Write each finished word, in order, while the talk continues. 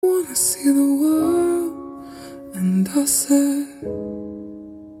wanna see the world, and I said,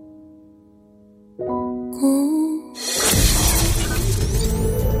 go.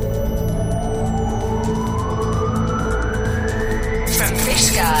 From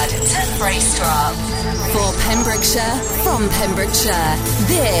Fishguard to Bracetrop. For Pembrokeshire, from Pembrokeshire,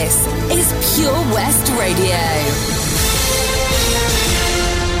 this is Pure West Radio.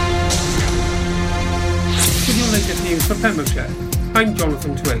 With your latest news for Pembrokeshire, I'm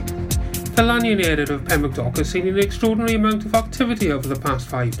Jonathan Twigg. The Lanyon area of Pembroke Dock has seen an extraordinary amount of activity over the past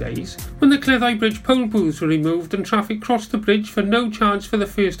 5 days, when the Cleddau Bridge pole booths were removed and traffic crossed the bridge for no charge for the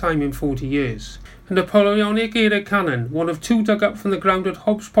first time in 40 years. A Napoleonic era cannon, one of two dug up from the ground at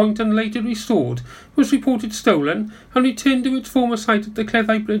Hobbs Point and later restored, was reported stolen and returned to its former site at the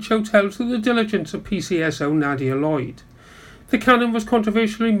Cleddau Bridge Hotel through the diligence of PCSO Nadia Lloyd. The cannon was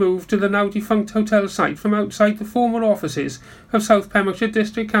controversially moved to the now defunct hotel site from outside the former offices of South Pembrokeshire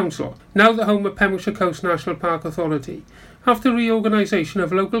District Council, now the home of Pembrokeshire Coast National Park Authority, after reorganisation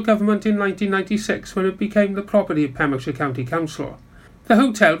of local government in 1996 when it became the property of Pembrokeshire County Council. The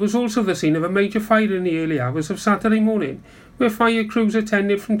hotel was also the scene of a major fire in the early hours of Saturday morning, where fire crews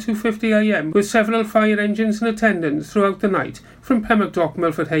attended from 2:50 a.m. with several fire engines in attendance throughout the night from Pembroke Dock,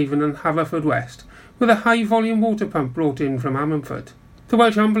 Milford Haven and Haverfordwest, with a high-volume water pump brought in from Ammanford. The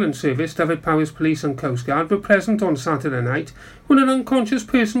Welsh Ambulance Service, Dyfed-Powys Police and Coast Guard were present on Saturday night when an unconscious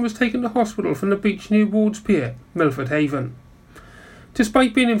person was taken to hospital from the beach near Wards Pier, Milford Haven.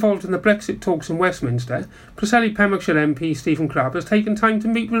 Despite being involved in the Brexit talks in Westminster, Preseli Pembrokeshire MP Stephen Crabb has taken time to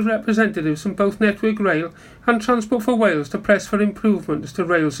meet with representatives from both Network Rail and Transport for Wales to press for improvements to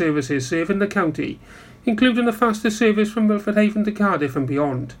rail services serving the county, including a faster service from Milford Haven to Cardiff and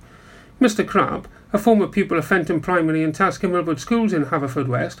beyond. Mr Crabb, a former pupil of Fenton Primary and Tasker Millwood Schools in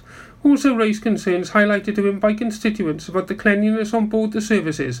Haverfordwest, also raised concerns highlighted to him by constituents about the cleanliness on board the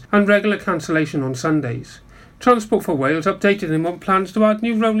services and regular cancellation on Sundays. Transport for Wales updated him on plans to add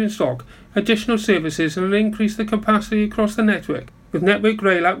new rolling stock, additional services and increase the capacity across the network, with Network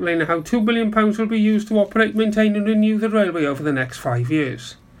Rail outlining how £2 billion will be used to operate, maintain and renew the railway over the next 5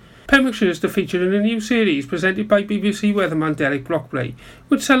 years. Pembrokeshire is to feature in a new series presented by BBC weatherman Derek Brockbray,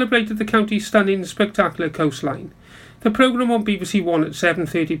 which celebrated the county's stunning, spectacular coastline. The programme on BBC One at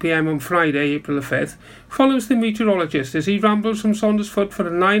 7:30pm on Friday, April the 5th, follows the meteorologist as he rambles from Saundersfoot for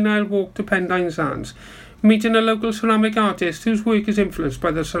a 9-mile walk to Pendine Sands, meeting a local ceramic artist whose work is influenced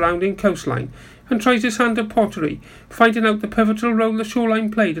by the surrounding coastline, and tries his hand at pottery, finding out the pivotal role the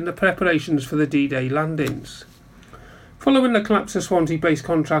shoreline played in the preparations for the D-Day landings. Following the collapse of Swansea-based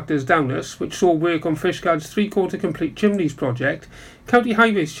contractors Downers, which saw work on Fishguard's three-quarter complete chimneys project, County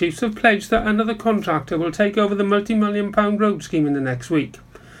Highways chiefs have pledged that another contractor will take over the multi-million-pound road scheme in the next week.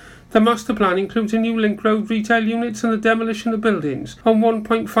 The master plan includes a new link road, retail units and the demolition of buildings on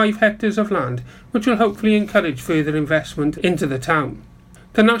 1.5 hectares of land, which will hopefully encourage further investment into the town.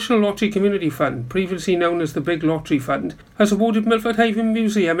 The National Lottery Community Fund, previously known as the Big Lottery Fund, has awarded Milford Haven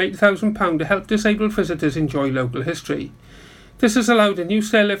Museum £8,000 to help disabled visitors enjoy local history. This has allowed a new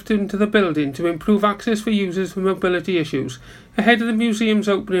stair lift into the building to improve access for users with mobility issues, ahead of the museum's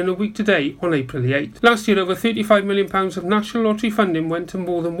opening a week today on April the 8th. Last year, over £35 million of National Lottery funding went to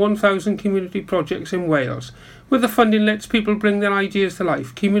more than 1,000 community projects in Wales. Where the funding lets people bring their ideas to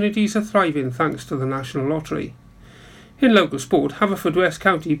life, communities are thriving thanks to the National Lottery. In local sport, Haverfordwest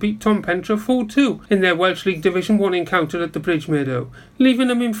County beat Tom Pentre 4-2 in their Welsh League Division 1 encounter at the Bridge Meadow, leaving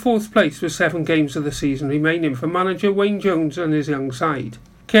them in 4th place with 7 games of the season remaining for manager Wayne Jones and his young side.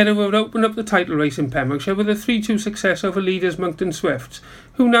 Carew would open up the title race in Pembrokeshire with a 3-2 success over leaders Monkton Swifts,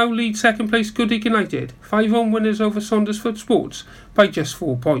 who now lead second place Goodwick United, 5-1 winners over Saundersfoot Sports by just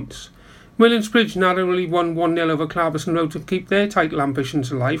 4 points. Millensbridge narrowly won 1-0 over Clarbesson Road to keep their title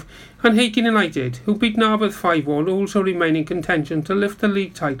ambitions alive, and Hakin United, who beat Narberth 5-1, also remain in contention to lift the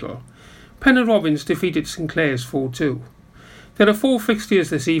league title. Penner Robbins defeated St Clair's 4-2. There are 4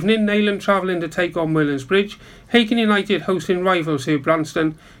 fixtures this evening: Neyland travelling to take on Millensbridge, Hakin United hosting rivals here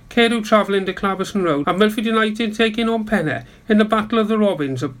Branston, Carew travelling to Clarbesson Road, and Milford United taking on Penner in the Battle of the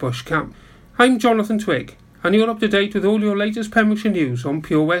Robins at Bush Camp. I'm Jonathan Twigg, and you're up to date with all your latest Pembrokeshire news on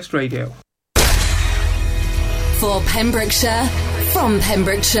Pure West Radio. For Pembrokeshire, from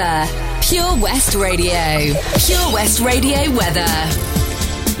Pembrokeshire, Pure West Radio. Pure West Radio weather.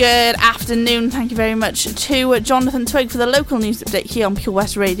 Good afternoon. Thank you very much to Jonathan Twigg for the local news update here on Pure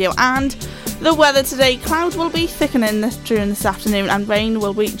West Radio. And the weather today, clouds will be thickening during this afternoon and rain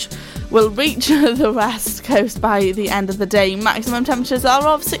will reach the west coast by the end of the day. Maximum temperatures are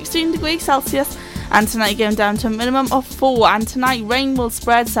of 16 degrees Celsius and tonight going down to a minimum of 4. And tonight rain will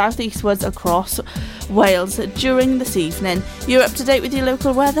spread southeastwards across Wales during this evening. You're up to date with your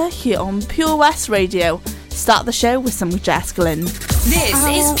local weather here on Pure West Radio. Start the show with some Jess Glynn. This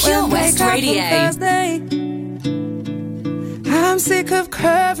is Pure West Radio. I'm sick of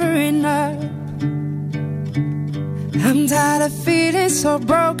covering up. I'm tired of feeling so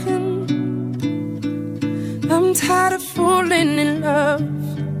broken. I'm tired of falling in love.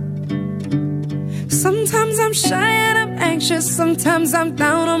 Sometimes I'm shy and I'm anxious. Sometimes I'm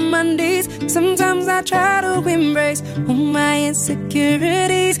down on my knees. Sometimes I try to embrace all my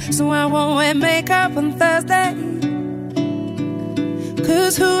insecurities, so I won't wear makeup on Thursday.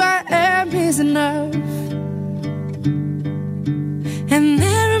 'Cause who I am is enough. And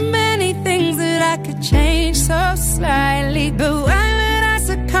there are many things that I could change so slightly, but why would I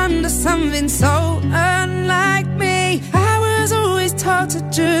succumb to something so unlike me? I was always taught to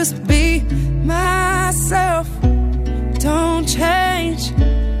just be myself. Don't change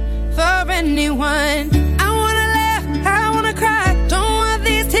for anyone. I wanna laugh, I wanna cry. Don't want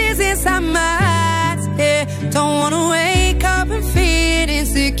these tears inside my eyes, yeah. Don't wanna wake up and feel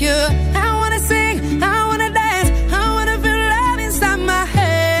insecure. I wanna sing, I wanna dance, I wanna feel love inside my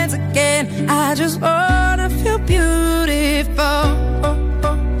hands again. I just wanna feel beautiful.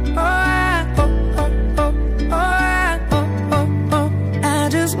 I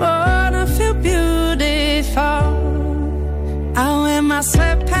just wanna feel beautiful. I wear my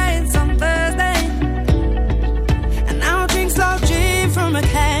sweatpants on Thursday, and I'll drink slow gin from a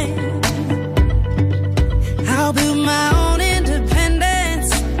can. I'll build my own independence.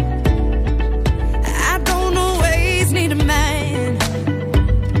 I don't always need a man.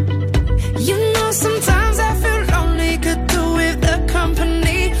 You know, sometimes I feel lonely, could do with the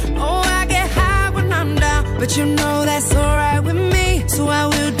company. Oh, I get high when I'm down, but you know that's alright with me. So I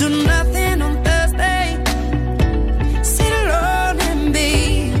will do nothing on Thursday. Sit alone and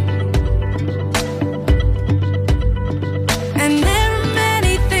be. And there are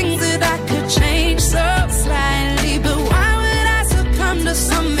many things that I could change so slightly, but why would I succumb to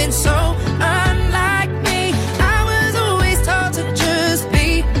something so unlike me? I was always taught to just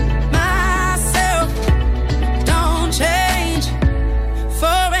be myself. Don't change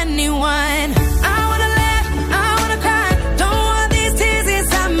for anyone. I wanna laugh, I wanna cry. Don't want these tears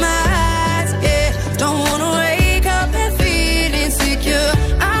inside my eyes, yeah. Don't wanna wake up and feel insecure.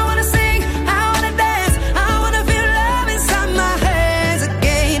 I wanna sing, I wanna dance, I wanna feel love inside my hands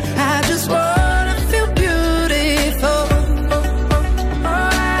again. I just wanna feel beautiful.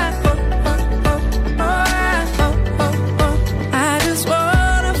 I just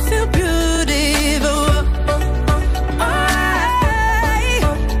wanna feel beautiful.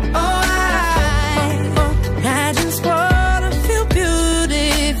 I just wanna feel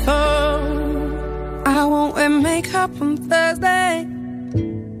beautiful. I won't wear makeup on Thursday,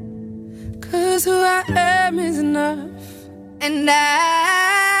 'cause who I am is enough. And I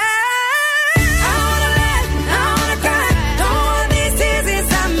wanna laugh, I wanna cry. Don't want these tears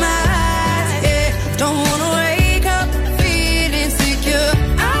inside my eyes, yeah. Don't wanna wake up feeling insecure.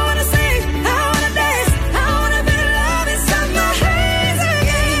 I wanna sing, I wanna dance, I wanna feel love inside my hands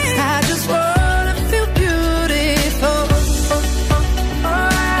again. I just wanna feel beautiful.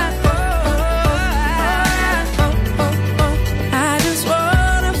 I just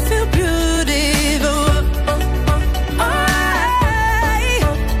wanna feel beautiful.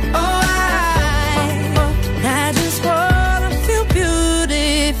 I just wanna feel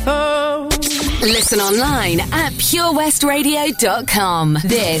beautiful. Listen online at purewestradio.com.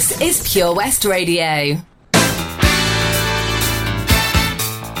 This is Pure West Radio.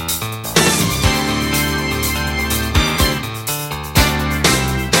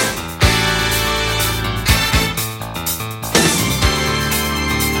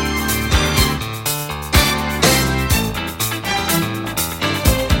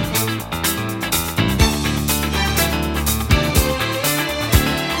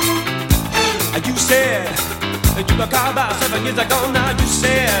 You said that you were called about 7 years ago. Now you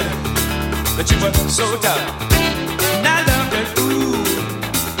said that you were so tough. And I loved it, ooh.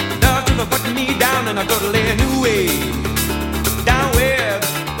 Love you for putting me down in a totally new way. Down with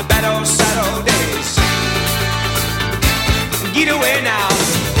the bad old sad old days. Get away now.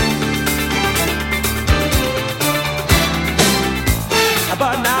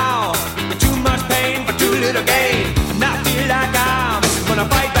 But now, too much pain for too little gain. And I feel like I'm gonna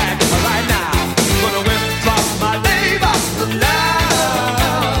fight back right now. Gonna withdraw my labor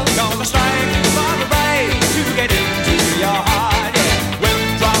love. Gonna strike for the right to get into your heart, yeah.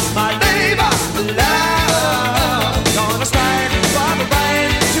 Withdraw my labor love. Gonna strike for the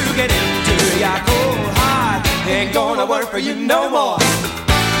right to get into your core. for you no more.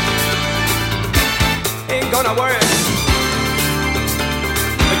 Ain't gonna worry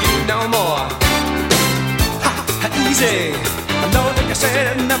for you no more. Ha, easy. I know that you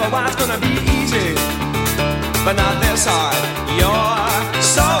said it never was gonna be easy, but not this hard. You're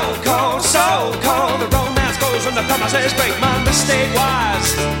so cold. The romance goes when the promises break. My mistake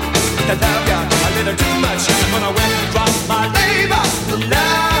was to love you a little too much. When I withdraw my labor,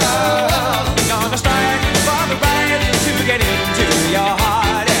 love, gonna strike for the right to get into your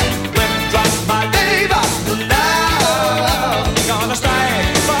heart. Withdraw my labor, love, gonna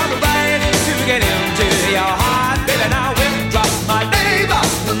strike for the right to get into your heart. Baby, now withdraw my labor,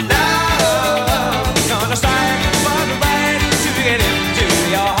 love, gonna strike for the right to get into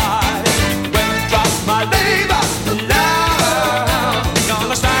your heart. Withdraw my labor, love,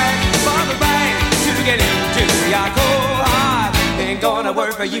 gonna strike for the right to get into your cold heart. Ain't gonna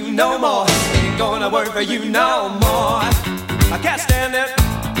work for you no more. Ain't gonna work for you no more. I can't stand it.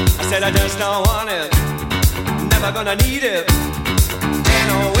 I said I just don't want it. Never gonna need it. Ain't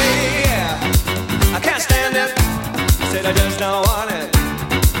no way. I can't stand it. I said I just don't want it.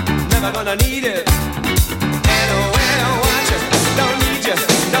 Never gonna need it. Ain't no way I want you. Don't need you.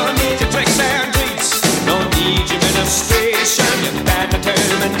 Don't need your tricks and treats. Don't need your administration. Your bad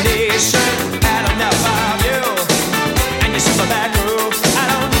determination. Had enough of you and your super bad groove. I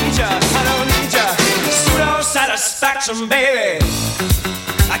don't need you. I don't need you. Pseudo satisfaction, baby.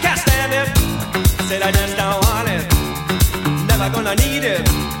 I can't stand it. I said I just don't want it. Never gonna need it.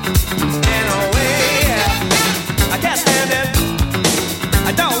 Ain't no way. I can't stand it.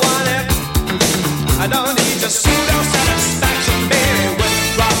 I don't want it. I don't need your pseudo satisfaction, baby.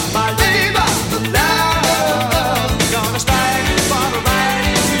 Withdraw my labor, love, gonna strike for the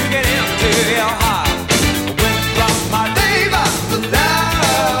right to get into your heart. Withdraw my labor,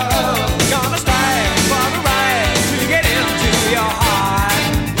 love, gonna strike for the right to get into your heart.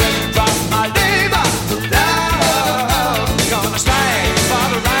 Withdraw my labor, love, gonna strike for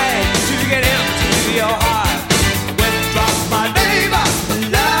the right to get into your heart. Withdraw my labor,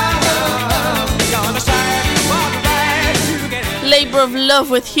 love, gonna strike for the right to get into. Labour of Love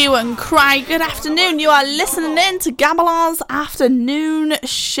with Hue and Cry. Good afternoon. You are listening in to Gabrielle's afternoon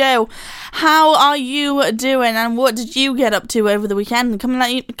show. How are you doing and what did you get up to over the weekend? Come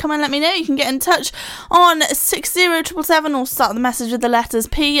and let me know. You can get in touch on 60777 or start the message with the letters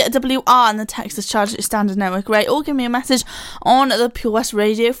PWR and the text is charged at your standard network rate, or give me a message on the Pure West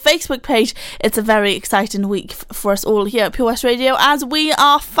Radio Facebook page. It's a very exciting week for us all here at Pure West Radio as we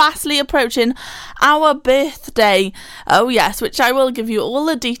are fastly approaching our birthday. Oh yes, which I will give you all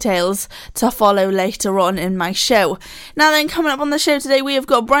the details to follow later on in my show. Now then, coming up on the show today, we have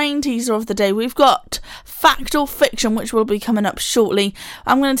got Brain Teaser of the day. We've got Fact or Fiction, which will be coming up shortly.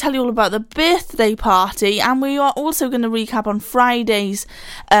 I'm going to tell you all about the birthday party, and we are also going to recap on Friday's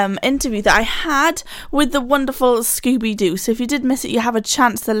interview that I had with the wonderful Scooby-Doo. So if you did miss it, you have a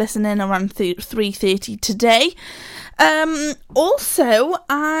chance to listen in around 3:30 today. Also,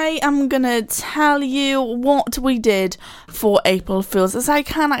 I am going to tell you what we did for April Fools, as I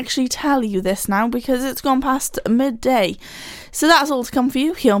can actually tell you this now because it's gone past midday. So that's all to come for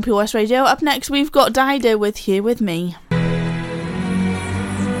you here on Pure West Radio. Up next, we've got Dido with Here With Me.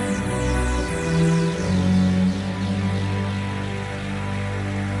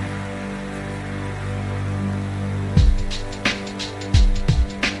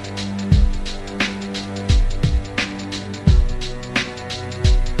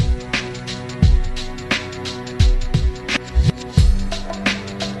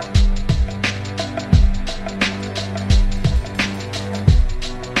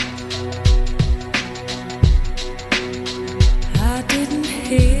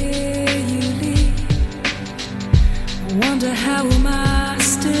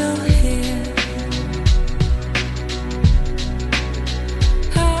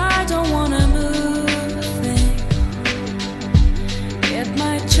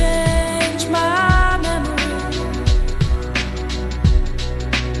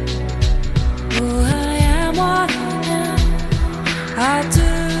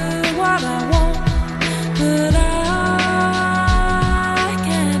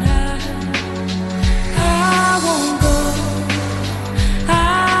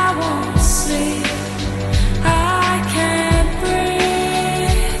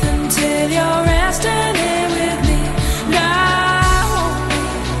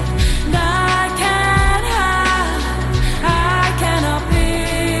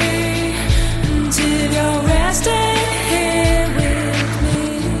 Stay here with me.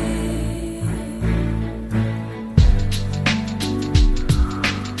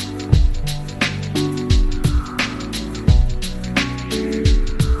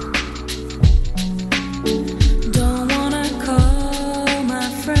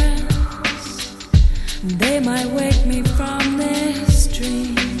 They might wake me from this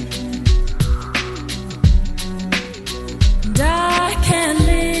dream, and I can't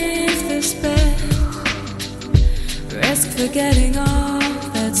leave this bed, risk forgetting all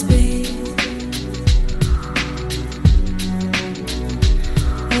that's been.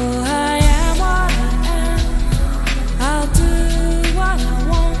 Oh, I am what I am, I'll do what I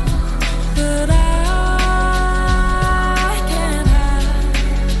want, but I can't hide.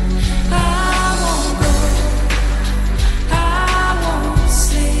 I won't go, I won't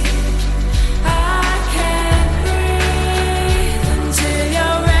sleep, I can't breathe until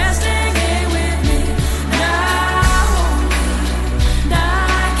you're resting here with me. And I won't leave, and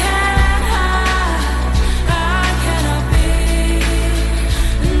I can't hide, I cannot be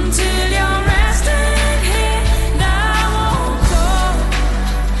until you're resting here. And I won't go,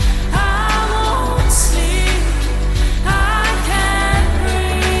 I won't sleep, I can't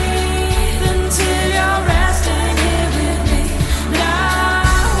breathe until you're resting here with me. And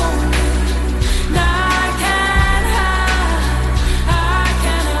I won't leave, and I can't hide, I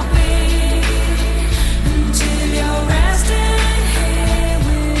cannot be until you're resting here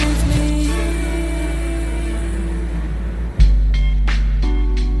with me.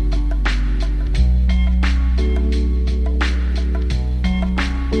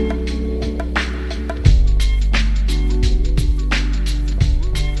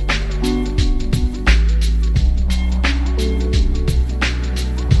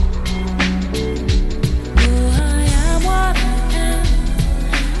 Oh, I am what I am,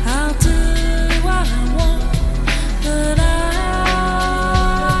 I'll do what I want, but I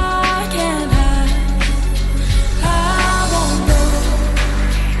can't hide. I won't go,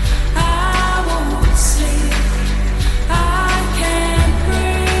 I won't sleep, I can't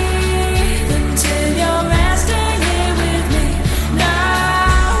breathe until you're resting here with me. And I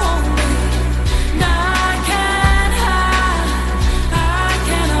won't leave, and I can't hide, I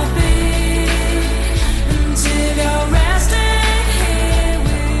cannot be until you're resting here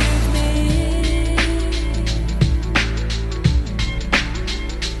with me.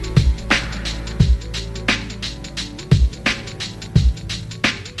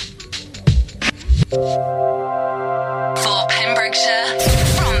 For Pembrokeshire,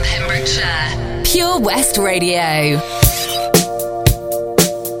 from Pembrokeshire, Pure West Radio.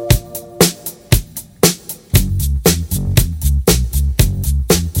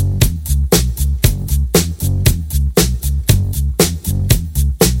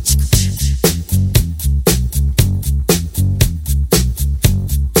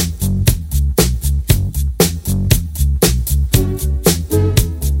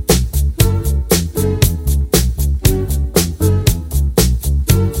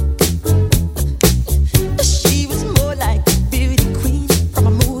 She was more like a beauty queen from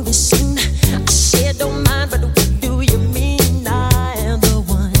a movie scene. I said, don't mind, but what do you mean? I am the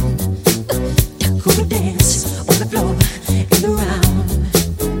one who would dance on the floor in the round.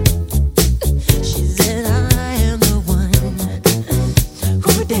 She said, I am the one who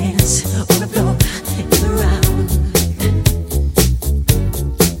would dance on the floor in the round.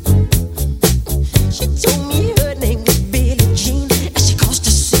 She told me her name was Billie Jean as she crossed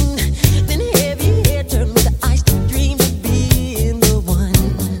the scene. Then heavy hair turned with the eyes that dreamed of being the one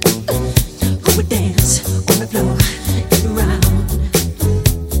who would dance on the floor and around.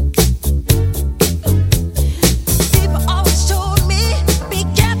 People always told me, be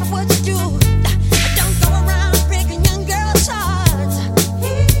careful what you do. Don't go around breaking young girls' hearts.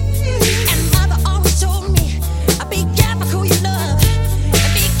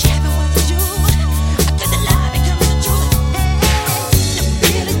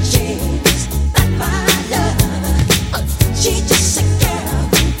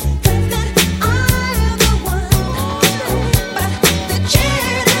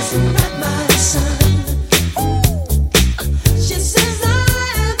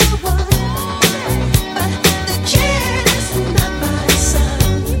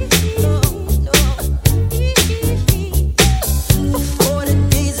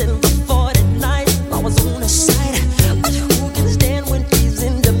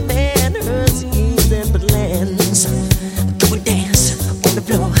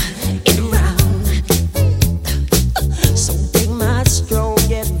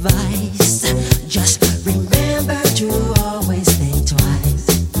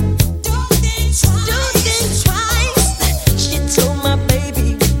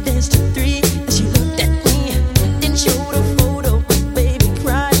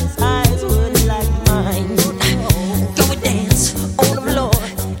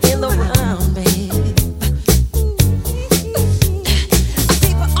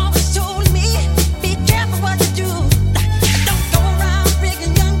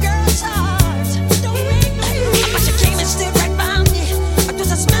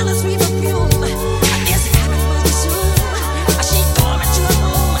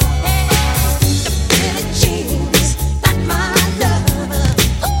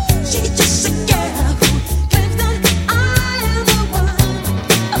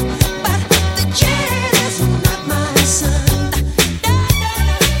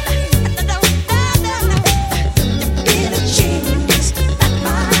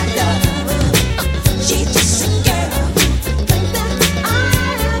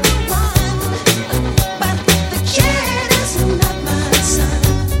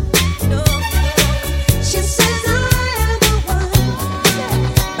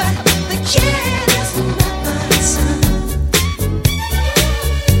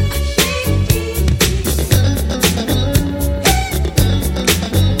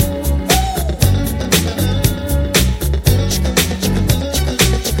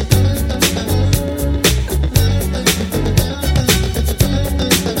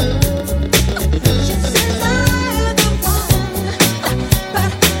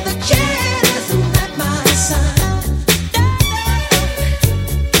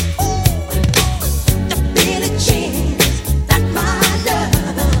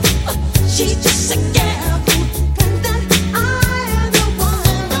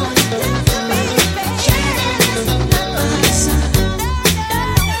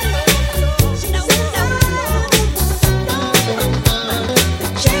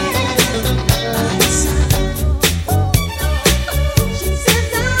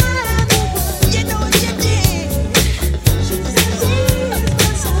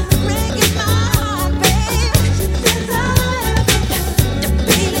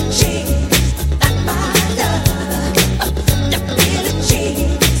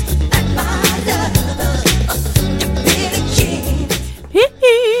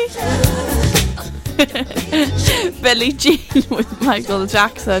 Billie Jean with Michael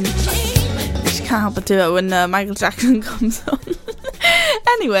Jackson. Just can't help but do it when Michael Jackson comes on.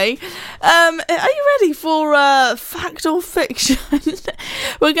 Anyway, are you ready for fact or fiction?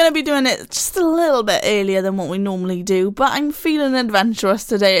 We're going to be doing it just a little bit earlier than what we normally do, but I'm feeling adventurous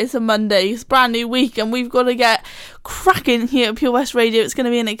today. It's a Monday, it's a brand new week, and we've got to get cracking here at Pure West Radio. It's going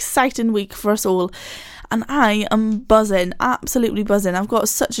to be an exciting week for us all. And I am buzzing, absolutely buzzing. I've got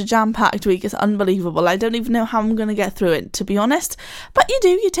such a jam-packed week, it's unbelievable. I don't even know how I'm going to get through it, to be honest. But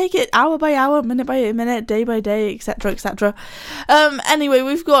you take it hour by hour, minute by minute, day by day, etc, etc. Anyway,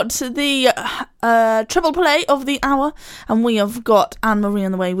 we've got the triple play of the hour, and we have got Anne-Marie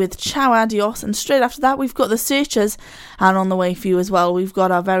on the way with Ciao Adios, and straight after that we've got the Searchers, and on the way for you as well, we've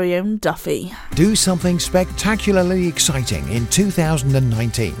got our very own Duffy. Do something spectacularly exciting in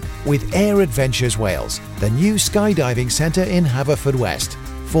 2019 with Air Adventures Wales, the new skydiving centre in Haverfordwest.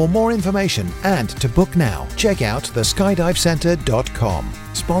 For more information and to book now, check out theskydivecentre.com.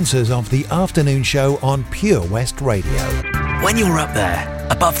 Sponsors of the afternoon show on Pure West Radio. When you're up there,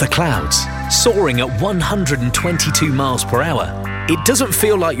 above the clouds, soaring at 122 miles per hour, it doesn't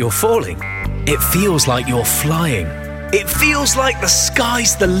feel like you're falling. It feels like you're flying. It feels like the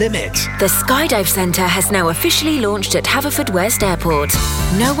sky's the limit. The Skydive Centre has now officially launched at Haverfordwest Airport.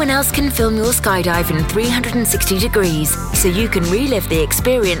 No one else can film your skydive in 360 degrees, so you can relive the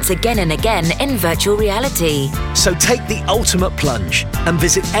experience again and again in virtual reality. So take the ultimate plunge and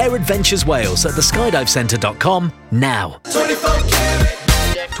visit Air Adventures Wales at theskydivecentre.com now.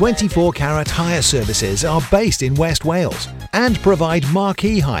 24 Carat hire services are based in West Wales and provide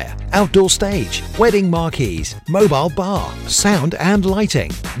marquee hire, outdoor stage, wedding marquees, mobile bar, sound and lighting.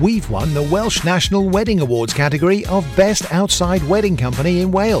 We've won the Welsh National Wedding Awards category of Best Outside Wedding Company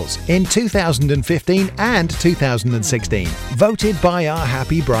in Wales in 2015 and 2016, voted by our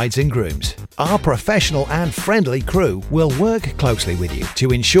happy brides and grooms. Our professional and friendly crew will work closely with you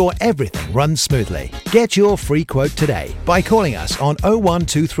to ensure everything runs smoothly. Get your free quote today by calling us on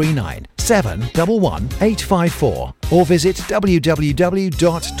 01239 711 854 or visit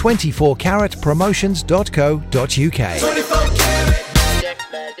www.24caratpromotions.co.uk.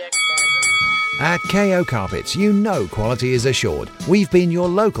 At KO Carpets, you know quality is assured. We've been your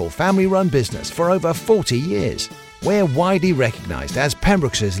local family-run business for over 40 years. We're widely recognised as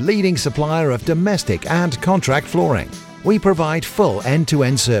Pembroke's leading supplier of domestic and contract flooring. We provide full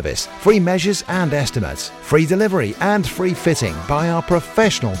end-to-end service, free measures and estimates, free delivery and free fitting by our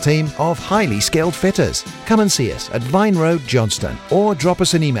professional team of highly skilled fitters. Come and see us at Vine Road, Johnston, or drop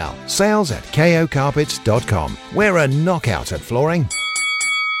us an email, sales@kocarpets.com. We're a knockout at flooring.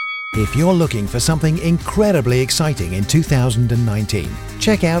 If you're looking for something incredibly exciting in 2019,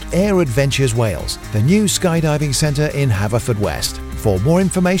 check out Air Adventures Wales, the new skydiving centre in Haverfordwest. For more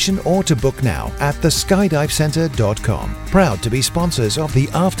information or to book now at theskydivecentre.com. Proud to be sponsors of the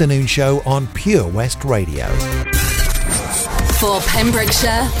afternoon show on Pure West Radio. For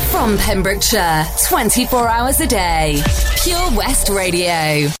Pembrokeshire, from Pembrokeshire, 24 hours a day. Pure West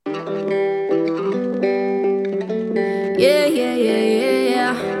Radio. Yeah, yeah, yeah, yeah,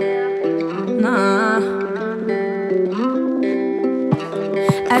 yeah. Nah.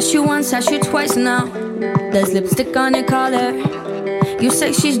 Ask you once, ask you twice now. There's lipstick on your collar. You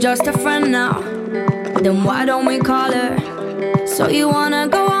say she's just a friend now. Then why don't we call her? So you wanna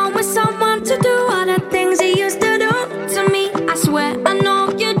go on with someone to do all the things you used to do to me? I swear I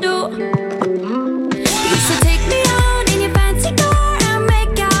know you do. You used to take me out in your fancy car and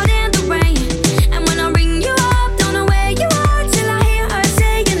make out in the rain. And when I ring you up, don't know where you are till I hear her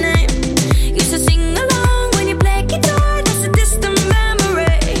say your name. Used to sing along when you play guitar, that's a distant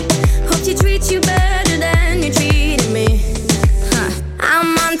memory. Hope she treats you better than you treated me.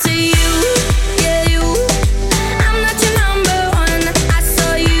 I'm onto you, yeah you. I'm not your number one. I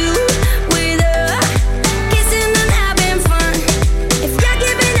saw you with her, kissing and having fun. If you're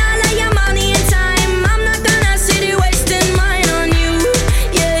giving all of your money and time, I'm not gonna sit here wasting mine on you,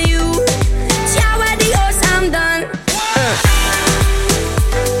 yeah you. Ciao adios, I'm done.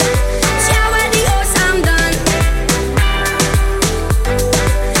 Ciao adios, I'm done.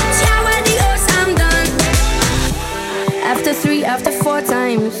 Ciao adios, I'm done. After 3, after 4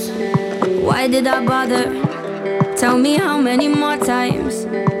 times, why did I bother? Tell me how many more times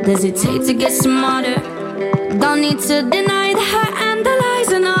does it take to get smarter? Don't need to deny the hurt and the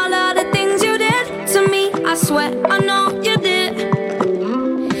lies and all of the things you did to me. I swear I know you did.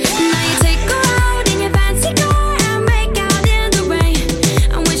 Now you take her out in your fancy car and make out in the rain.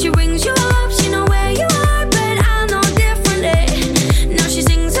 And when she rings you up, she know where you are, but I know differently. Now she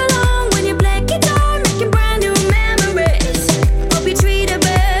sings along when you play guitar, making brand new memories. Hope you treat her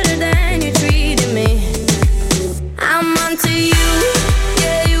better than you treated me.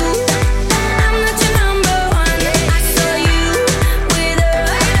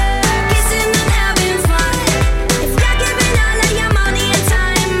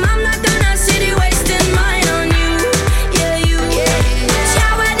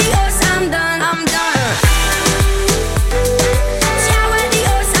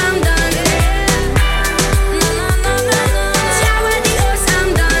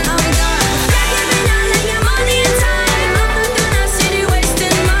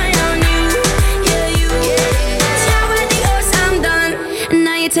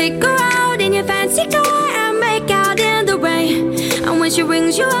 take her out in your fancy car and make out in the rain. And when she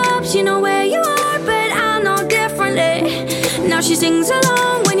rings you up, she know where you are, but I know differently. Now she sings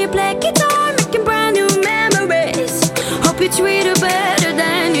along when you play guitar, making brand new memories. Hope you treat her better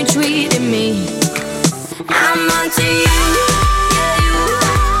than you treated me. I'm onto you.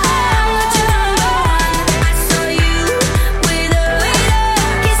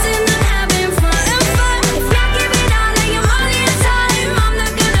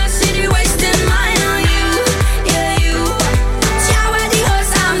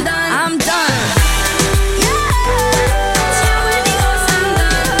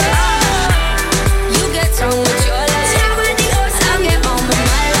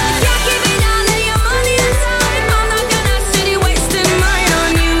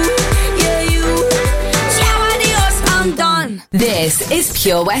 This is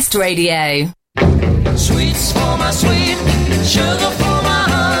Pure West Radio. Sweets for my sweet, sugar for my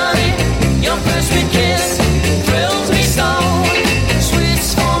honey. Your first sweet kiss thrills me so.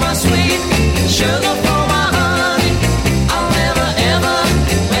 Sweets for my sweet, sugar for my honey. I'll never ever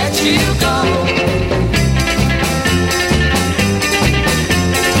let you go.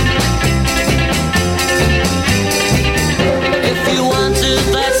 If you wanted,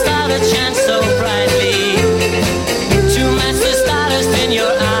 let's start a chance so brightly. In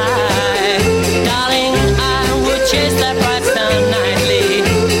your eye, darling, I would chase that bright star nightly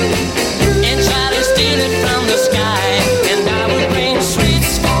and try to steal it from the sky. And I would bring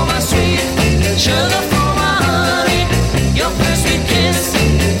sweets for my sweet, sugar for my honey. Your first sweet kiss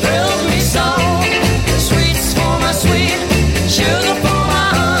thrills me so. Sweets for my sweet, sugar for my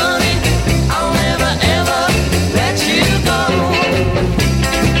honey. I'll never ever let you go.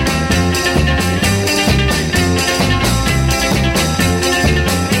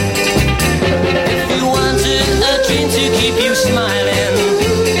 To keep you smiling,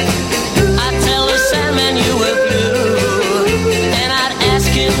 I'd tell the Sandman you were blue, and I'd ask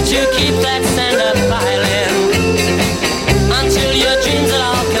him to keep that sand up piling until your dreams would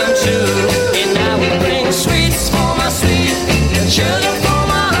all come true. And I would bring sweets for my sweet, sugar for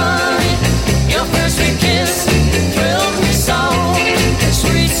my honey. Your first sweet kiss thrilled me so.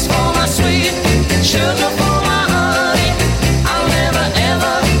 Sweets for my sweet, sugar for my honey. I'll never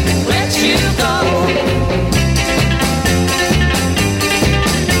ever let you go.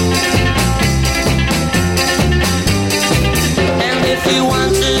 If you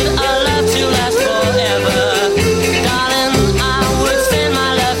wanted a love to last forever, darling, I would send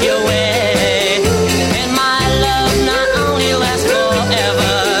my love your way. And my love not only lasts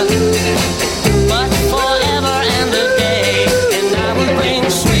forever, but forever and a day. And I would bring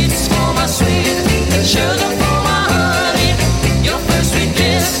sweets for my sweet, sugar for my honey. Your first sweet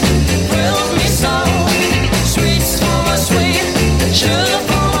kiss thrills me so. Sweets for my sweet, sugar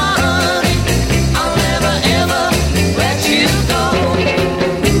for my honey. I'll never ever let you go.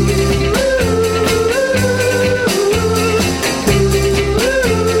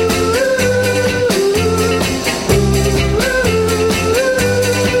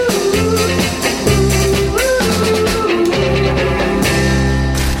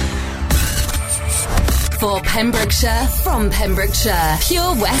 For Pembrokeshire, from Pembrokeshire,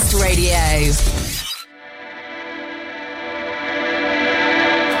 Pure West Radio.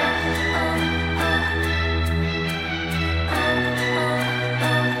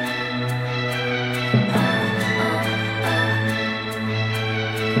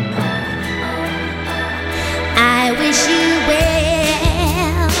 I wish you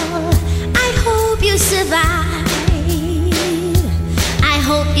well. I hope you survive. I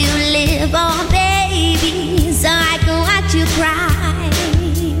hope you live on, baby, so I can watch you cry.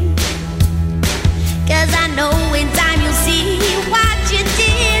 'Cause I know in time you'll see what you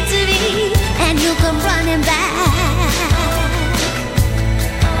did to me, and you'll come running back.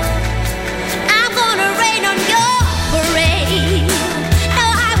 I'm gonna rain on your parade. No,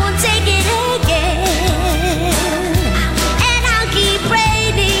 I won't take it again. And I'll keep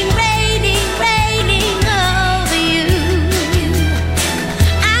raining, raining, raining over you.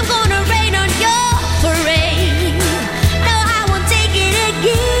 I'm gonna rain on your parade. No, I won't take it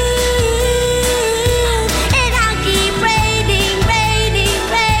again. And I'll keep raining, raining,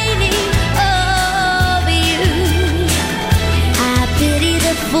 raining over you. I pity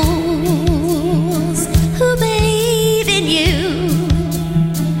the fools who believe in you.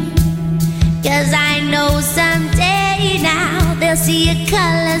 'Cause I know someday now they'll see your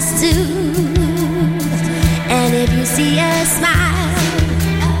colors too. And if you see a smile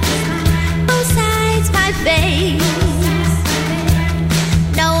besides my face,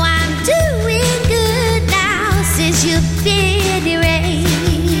 know I'm doing good now since you've been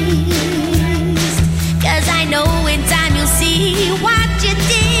erased.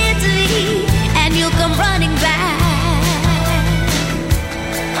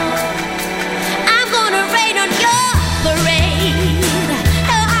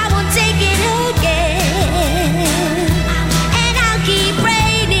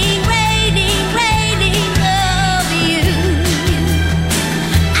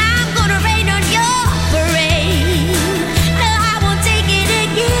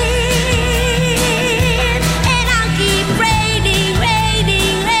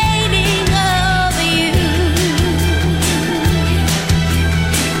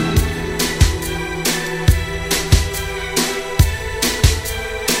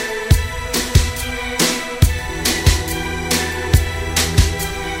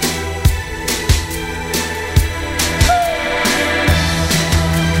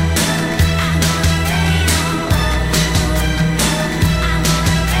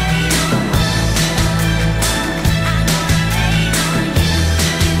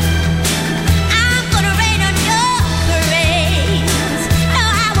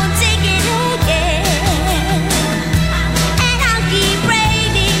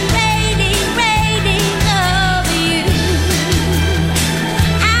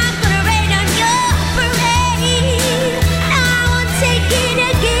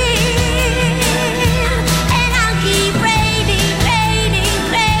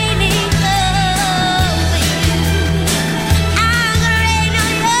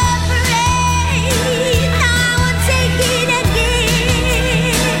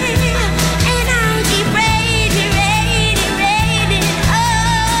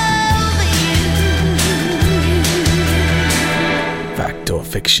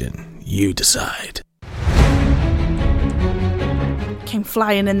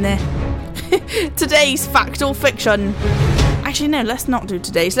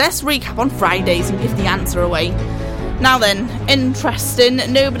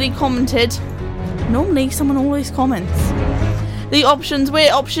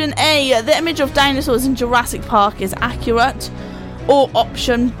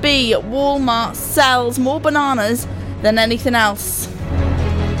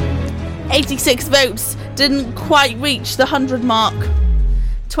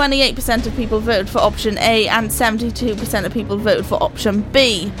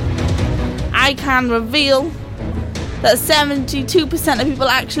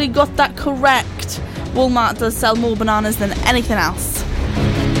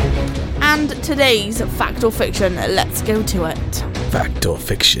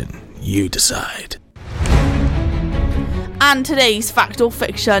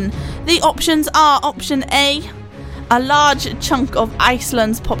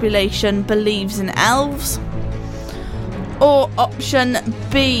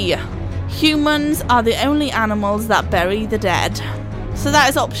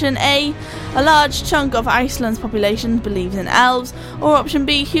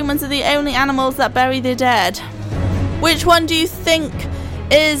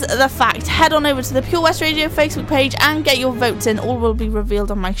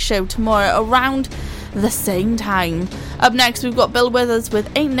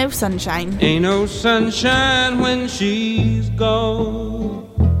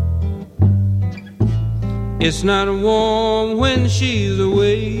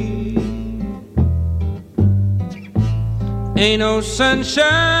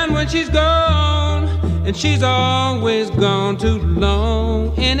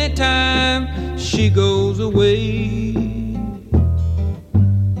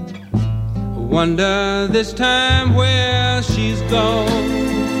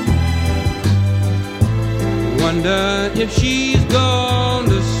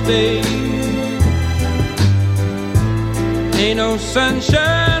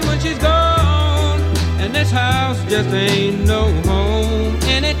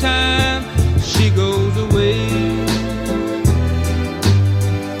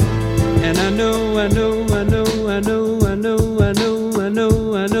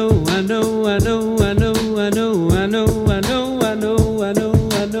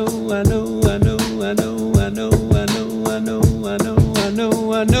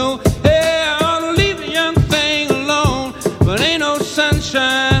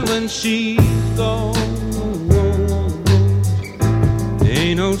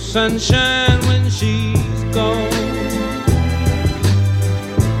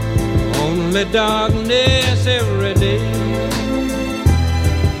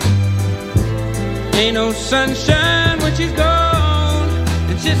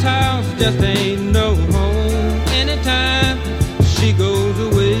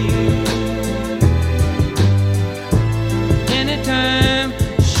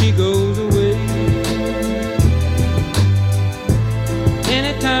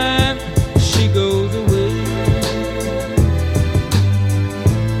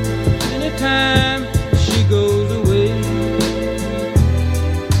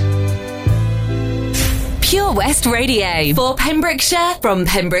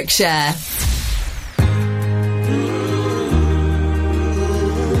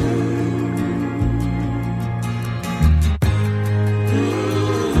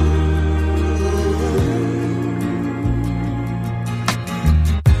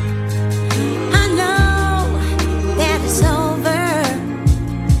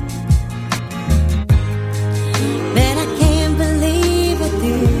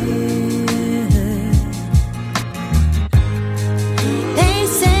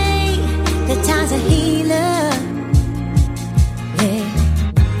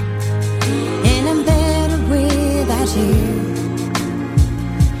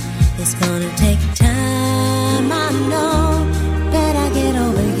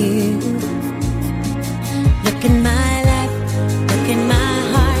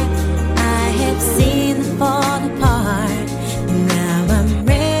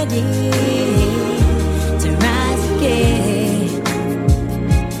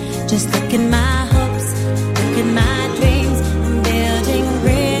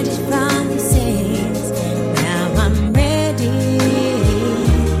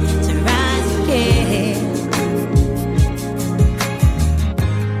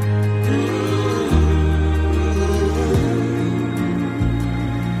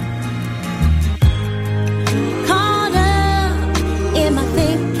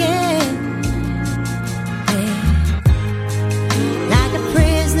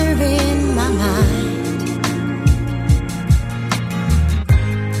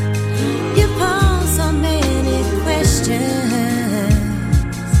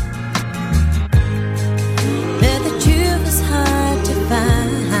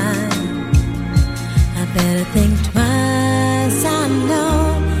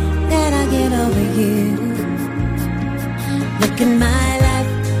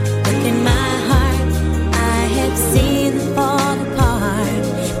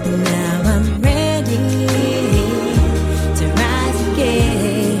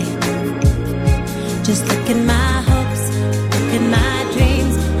 Just look at my hopes, look at my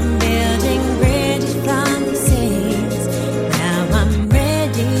dreams. I'm building bridges from the seas. Now I'm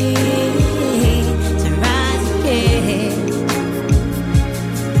ready to rise again.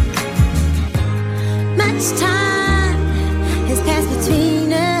 Much time has passed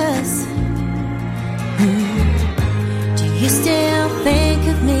between us. Do you still think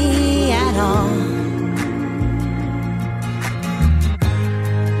of me at all?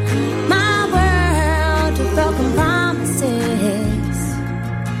 Broken promises.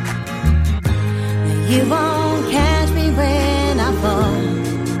 You won't catch me when I fall.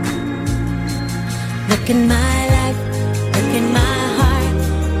 Look at my life, look at my heart.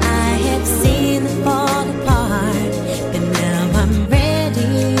 I have seen them fall apart, but now I'm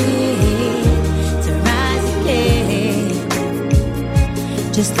ready to rise again.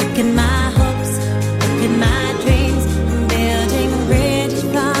 Just look at my hopes, look at my dreams. I'm building bridges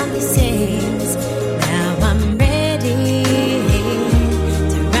from the seas. I'm ready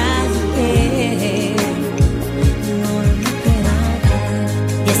to rise again. Gonna make it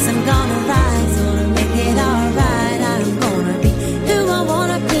alright. Yes, I'm gonna rise. Gonna make it alright. I'm gonna be who I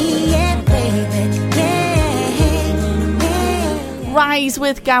wanna be. Yeah, baby. Yeah. Rise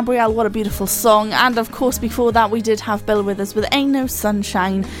with Gabrielle, what a beautiful song. And of course, before that, we did have Bill with us with Ain't No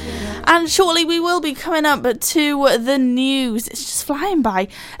Sunshine. And shortly we will be coming up to the news. It's just flying by.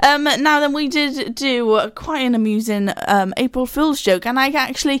 Now then, we did do quite an amusing April Fool's joke, and I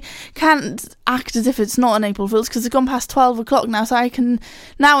actually can't act as if it's not an April Fool's because it's gone past 12 o'clock now, so I can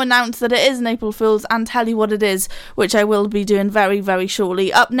now announce that it is an April Fool's and tell you what it is, which I will be doing very, very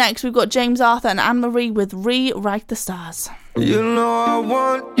shortly. Up next, we've got James Arthur and Anne-Marie with Rewrite the Stars. You know I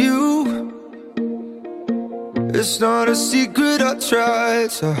want you. It's not a secret I try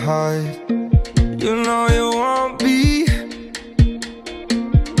to hide. You know you want me,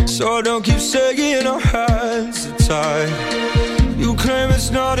 so don't keep saying our hands are tied. You claim it's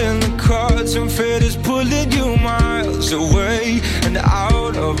not in the cards, and fate is pulling you miles away and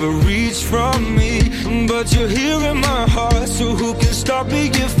out of reach from me. But you're here in my heart, so who can stop me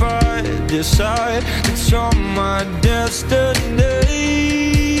if I decide that you're my destiny?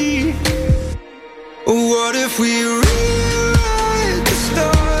 What if we rewrite the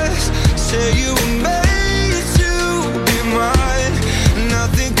stars? Say you were made to be mine.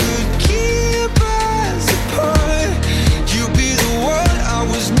 Nothing could keep us apart. You be the one I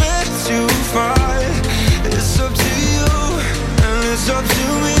was meant to find. It's up to you and it's up to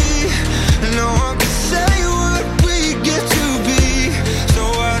me. No one can say what we get to be. So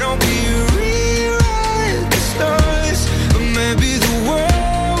why don't we rewrite the stars? Or maybe the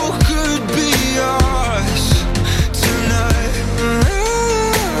world could be ours tonight.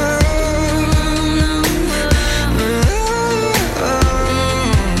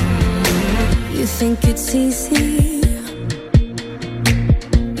 You think it's easy?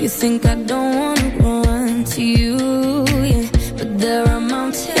 You think I don't wanna run to you, yeah. But there are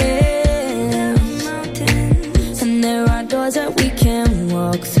mountains, and there are doors that we can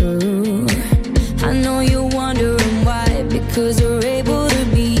walk through. I know you're wondering why, because we're able to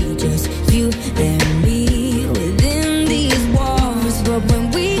be just you and me within these walls. But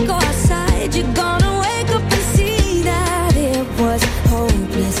when we go outside, you're gonna wake up and see that it was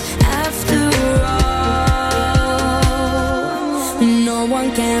hopeless after all. No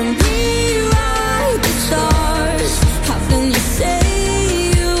one can rewrite the stars. How can you say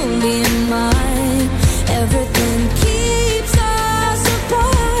you'll be mine? Everything keeps us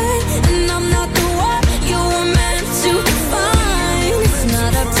apart, and I'm not the one you were meant to find. It's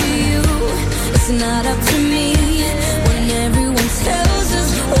not up to you, it's not up to me. When everyone tells us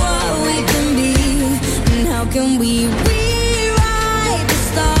what we can be, and how can we rewrite the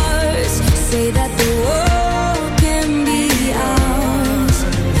stars? Say that the world can be ours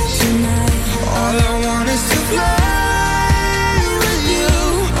tonight. All I want is to fly with you.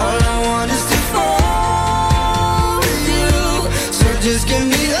 All I want is to fall with you. So just give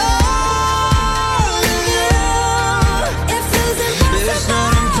me all of you. It feels impossible. It's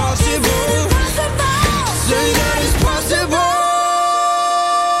not impossible. Say that it's possible.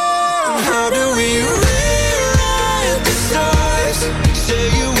 How do we rewrite the stars? Say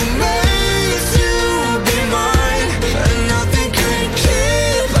you were made to be mine, and nothing can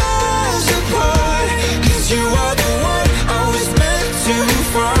keep us apart. 'Cause you are the one I was meant to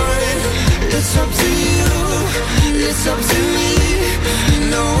find. It's up to you, and it's up to me.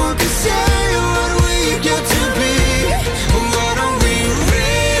 No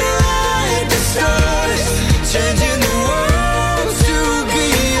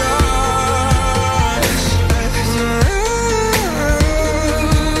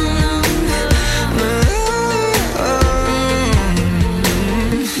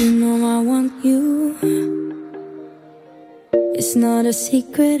a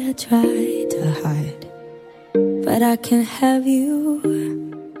secret I try to hide, but I can't have you.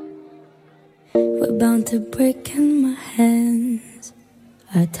 We're bound to break and my hands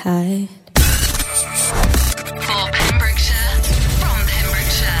are tied. For Pembrokeshire, from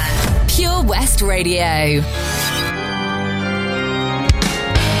Pembrokeshire, Pure West Radio.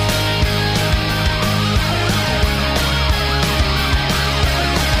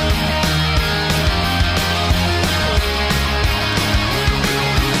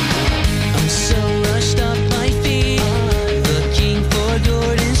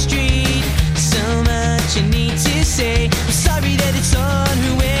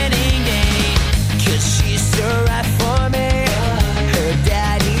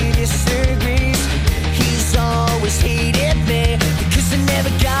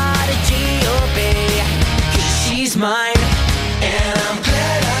 Mine, and I'm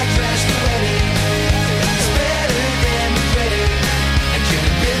glad I crashed the wedding. It's better than regretting. I could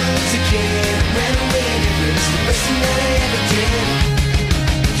have been a little kid, ran away and it's the best thing that I ever did.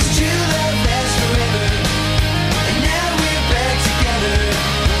 'Cause true love lasts forever, and now we're back together,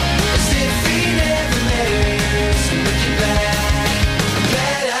 as if we never met her. So looking back, I'm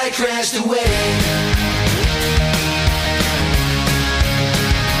glad I crashed the wedding.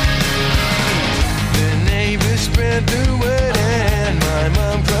 Spread the word and my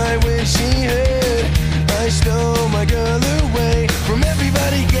mom cried when she heard I stole my girl away from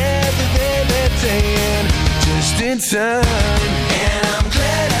everybody gathered there that day, and just in time. And I'm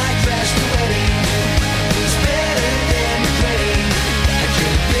glad I crashed the wedding. It's better than regretting. I could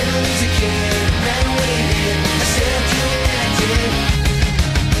have been a loser kid, ran away here. I said I'd do it and I did.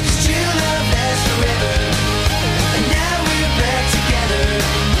 'Cause true love lasts forever, and now we're back together,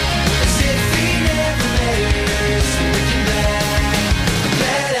 as if we never met her.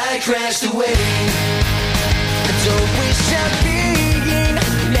 Crashed the wedding. I don't wish I'd been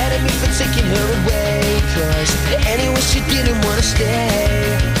mad at me for taking her away, 'cause anyway she didn't want to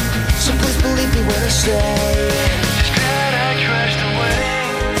stay. So please believe me when I say, just glad I crashed the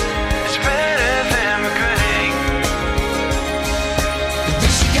wedding. It's better than regretting. The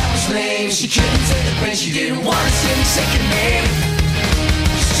thing she got was lame. She couldn't take the pain. She didn't want to say the second name.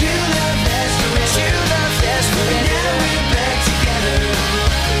 'Cause true love lasts forever. True love lasts forever. Now we're back together.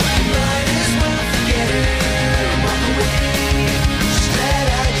 Might as well forget it and walk away. Just glad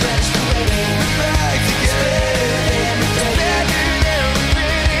I crashed the wedding. Back together. It's better than regretting.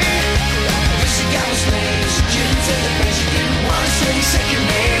 The she got was lame. She couldn't take the pain. She didn't want to say the second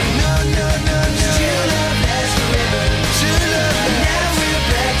name. No, no, no, no. True love lasts forever. True love. And now we're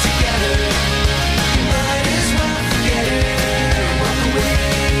back together. Might as well forget it and walk away.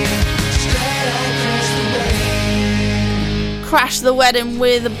 Just glad I crashed the wedding. Crash the Wedding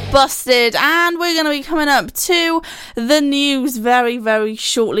with Busted, and we're going to be coming up to the news very, very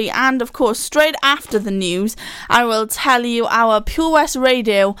shortly. And of course, straight after the news, I will tell you our Pure West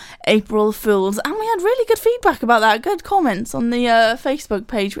Radio April Fools, and we had really good feedback about that, good comments on the Facebook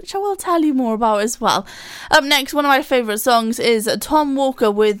page, which I will tell you more about as well. Up next, one of my favourite songs is Tom Walker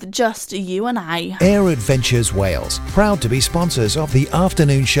with Just You and I. Air Adventures Wales, proud to be sponsors of the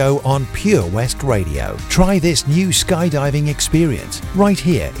afternoon show on Pure West Radio. Try this new skydiving experience right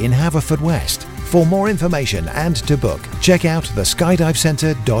here in Haverfordwest. For more information and to book, check out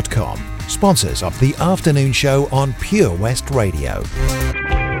theskydivecentre.com. Sponsors of the afternoon show on Pure West Radio.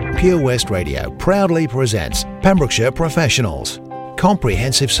 Pure West Radio proudly presents Pembrokeshire Professionals.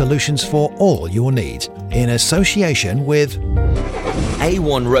 Comprehensive solutions for all your needs in association with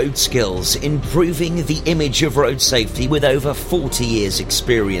A1 Road Skills, improving the image of road safety with over 40 years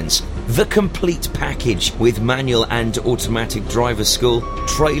experience. The complete package with manual and automatic driver school,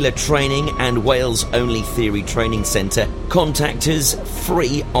 trailer training and Wales only theory training centre. Contact us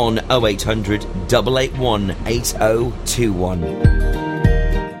free on 0800 881 8021.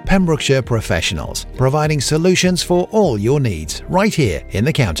 Pembrokeshire Professionals, providing solutions for all your needs right here in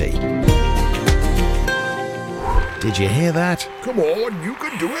the county. Did you hear that? Come on, you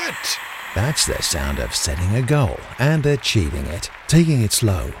can do it. That's the sound of setting a goal and achieving it. Taking it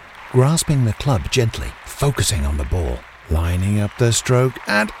slow, grasping the club gently, focusing on the ball, lining up the stroke,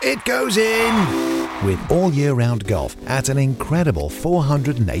 and it goes in! With all year-round golf at an incredible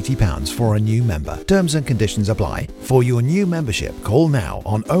 £480 for a new member. Terms and conditions apply. For your new membership, call now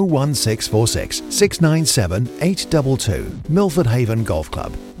on 01646 697 822. Milford Haven Golf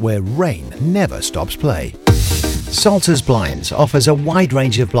Club, where rain never stops play. Salters Blinds offers a wide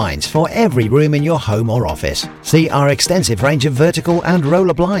range of blinds for every room in your home or office. See our extensive range of vertical and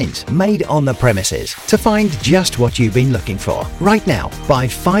roller blinds made on the premises to find just what you've been looking for. Right now, buy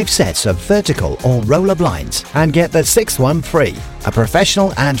 5 sets of vertical or roller blinds and get the 6th one free. A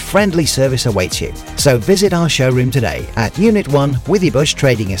professional and friendly service awaits you. So visit our showroom today at Unit 1 Withybush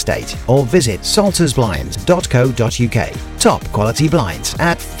Trading Estate or visit saltersblinds.co.uk. Top quality blinds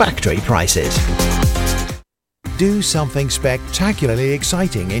at factory prices. Do something spectacularly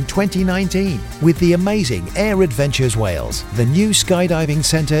exciting in 2019 with the amazing Air Adventures Wales, the new skydiving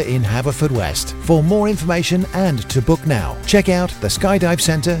centre in Haverfordwest. For more information and to book now, check out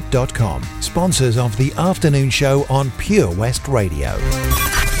theskydivecentre.com. Sponsors of the afternoon show on Pure West Radio.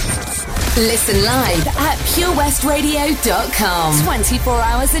 Listen live at purewestradio.com. 24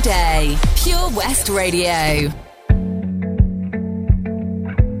 hours a day. Pure West Radio.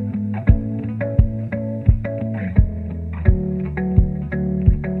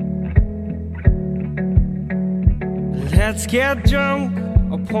 Let's get drunk.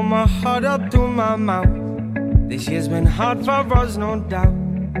 I'll pour my heart up through my mouth. This year's been hard for us, no doubt.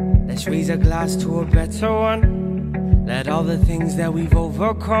 Let's raise a glass to a better one. Let all the things that we've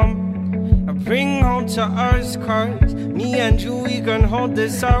overcome bring home to us, 'cause me and you, we can hold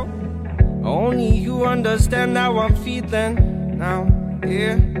this out. Only you understand how I'm feeling now,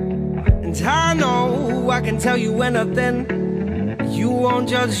 yeah. And I know I can tell you anything. You won't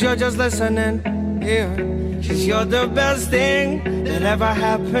judge, you're just listening, yeah. 'Cause you're the best thing that ever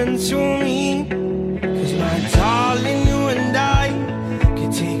happened to me. 'Cause my darling, you and I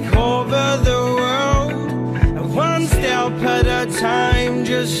could take over the world, and one step at a time,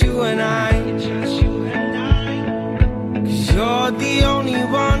 just you and I. 'Cause you're the only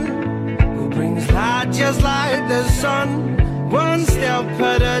one who brings light just like the sun. One step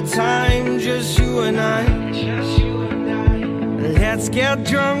at a time, just you and I. Let's get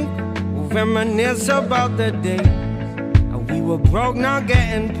drunk, reminisce about the day we were broke, not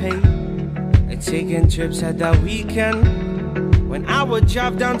getting paid, and taking trips at the weekend, when I would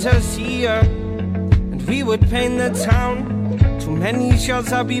drive down to see her, and we would paint the town. Too many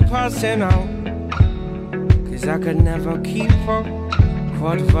shots I'd be passing out, 'cause I could never keep up.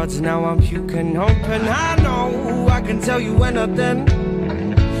 Quad words, now I'm puking open. I know I can tell you anything.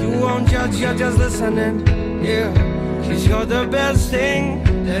 You won't judge, you're just listening, yeah. 'Cause you're the best thing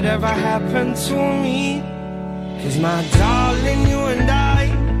that ever happened to me. 'Cause my darling, you and I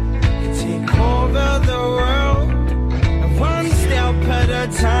can take over the world, and one step at a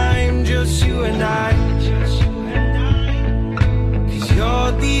time, just you and I. 'Cause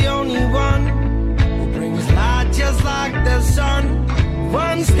you're the only one who brings light just like the sun.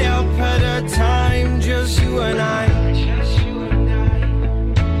 One step at a time, just you and I.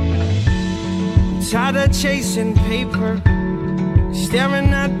 I'm tired of chasing paper,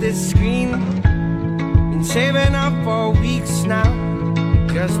 staring at this screen, been saving up for weeks now,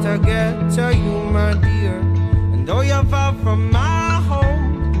 just to get to you, my dear. And though you're far from my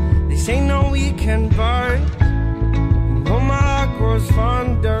home, this ain't no weekend bar. And though my heart grows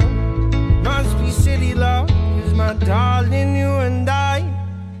fonder, must be city love. 'Cause my darling, you and I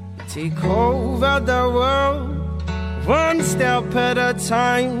take over the world, one step at a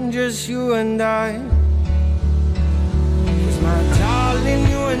time, just you and I. My darling,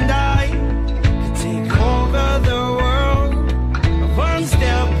 you and I could take over the world, one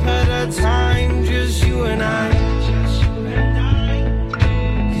step at a time, just you and I.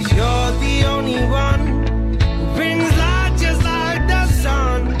 'Cause you're the only one who brings light just like the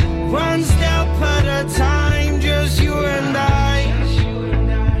sun. One step at a time, just you and I.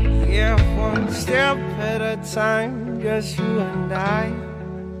 Yeah, one step at a time, just you and I.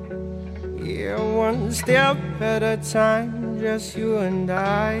 Yeah, one step at a time, just you and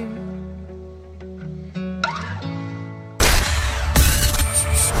I.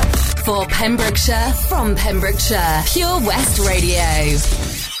 For Pembrokeshire, from Pembrokeshire, Pure West Radio.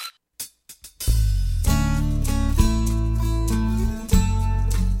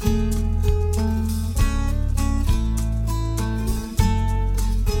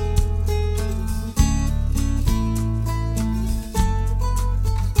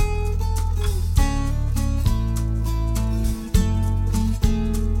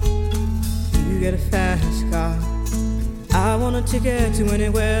 Get a fast car, I want a ticket to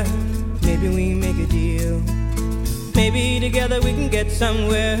anywhere. Maybe we make a deal. Maybe together we can get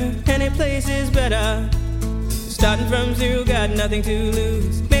somewhere. Any place is better. Starting from zero, got nothing to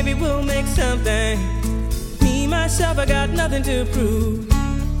lose. Maybe we'll make something. Me, myself, I got nothing to prove.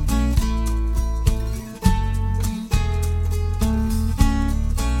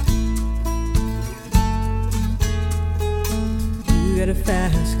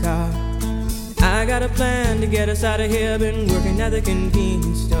 us out of here, been working at the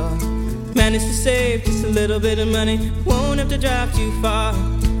convenience store. Managed to save just a little bit of money, won't have to drive too far.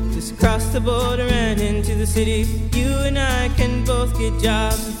 Just cross the border and into the city. You and I can both get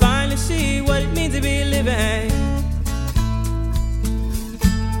jobs and finally see what it means to be living.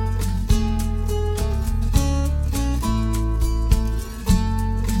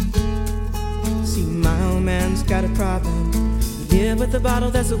 See, my old man's got a problem. He live with a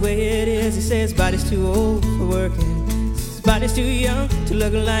bottle, that's the way it is. He says his body's too old for working, his body's too young to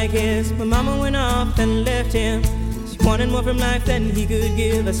look like his. My mama went off and left him. Wanted more from life than he could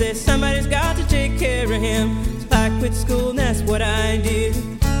give. I said somebody's got to take care of him. So I quit school and that's what I did.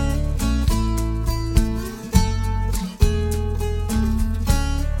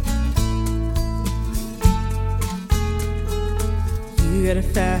 You got a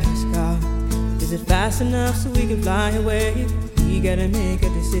fast car. Is it fast enough so we can fly away? We gotta make a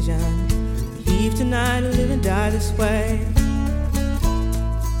decision. Leave tonight or live and die this way.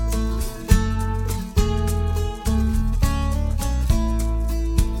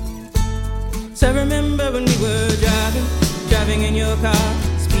 So I remember when we were driving in your car.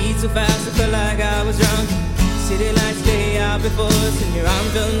 Speed so fast I felt like I was drunk. City lights lay out before us, and your arm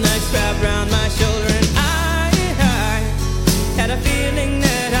felt nice wrapped around my shoulder. And I had a feeling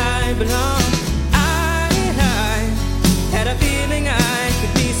that I belonged. I had a feeling I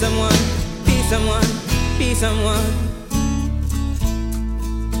could be someone, be someone, be someone.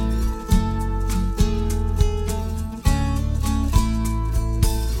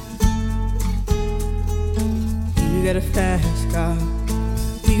 We got a fast car.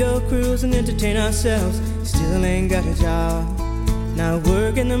 We go cruise and entertain ourselves. Still ain't got a job. Now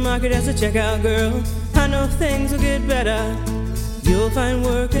work in the market as a checkout girl. I know things will get better. You'll find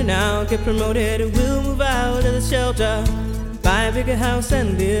work and I'll get promoted. And we'll move out of the shelter, buy a bigger house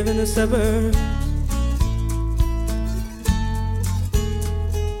and live in the suburbs.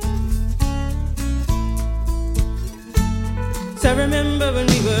 So I remember when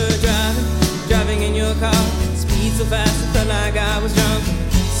we were driving in your car. Speed so fast I felt like I was drunk.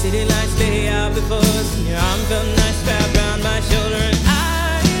 City lights lay out before us, and your arm felt nice wrapped around my shoulder. And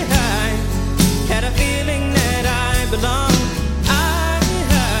I had a feeling that I belonged. I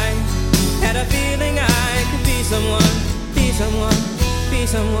had a feeling I could be someone, be someone, be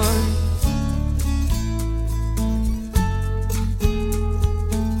someone.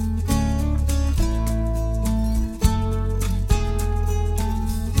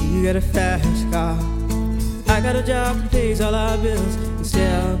 You got a fast car. I got a job that pays all our bills.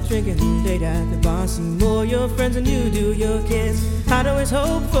 Instead of drinking late at the bar, see more your friends than you do your kids. I'd always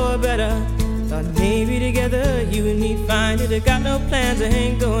hope for better. Thought maybe together you and me find it. I got no plans, I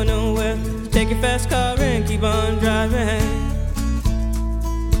ain't going nowhere. So take your fast car and keep on driving.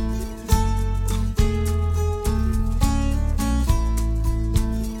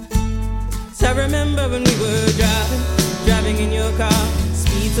 So I remember when we were driving in your car.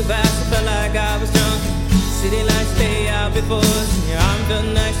 Speed so fast I felt like I was drunk. City lights lay out before us, and your arm felt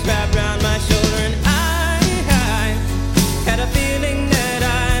nice wrapped around my shoulder. And I had a feeling that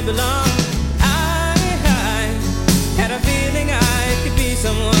I belonged. I had a feeling I could be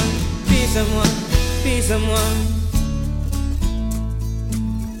someone, be someone, be someone.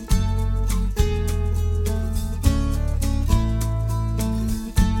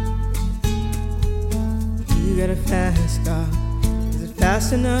 You got a fast car. Is it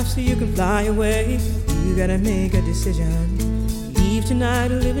fast enough so you can fly away? You gotta make a decision. Leave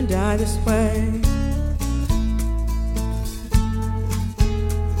tonight or live and die this way.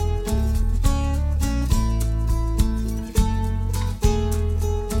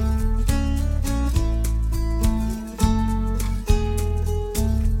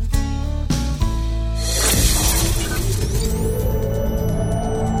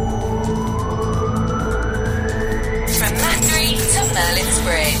 From Battery to Merlin's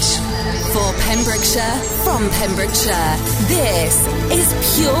Bridge. For Pembrokeshire, from Pembrokeshire, this is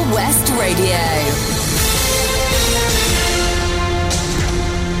Pure West Radio.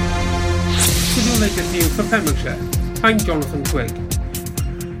 With your latest news for Pembrokeshire, I'm Jonathan Twigg.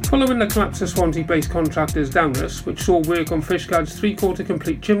 Following the collapse of Swansea-based contractors Downers, which saw work on Fishguard's three-quarter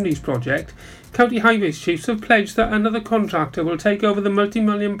complete chimneys project, County Highways chiefs have pledged that another contractor will take over the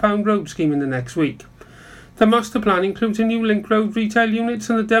multi-million-pound road scheme in the next week. The master plan includes a new link road retail units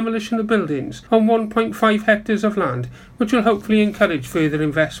and the demolition of buildings on 1.5 hectares of land, which will hopefully encourage further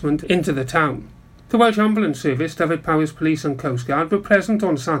investment into the town. The Welsh Ambulance Service, Dyfed Powys Police and Coast Guard were present on Saturday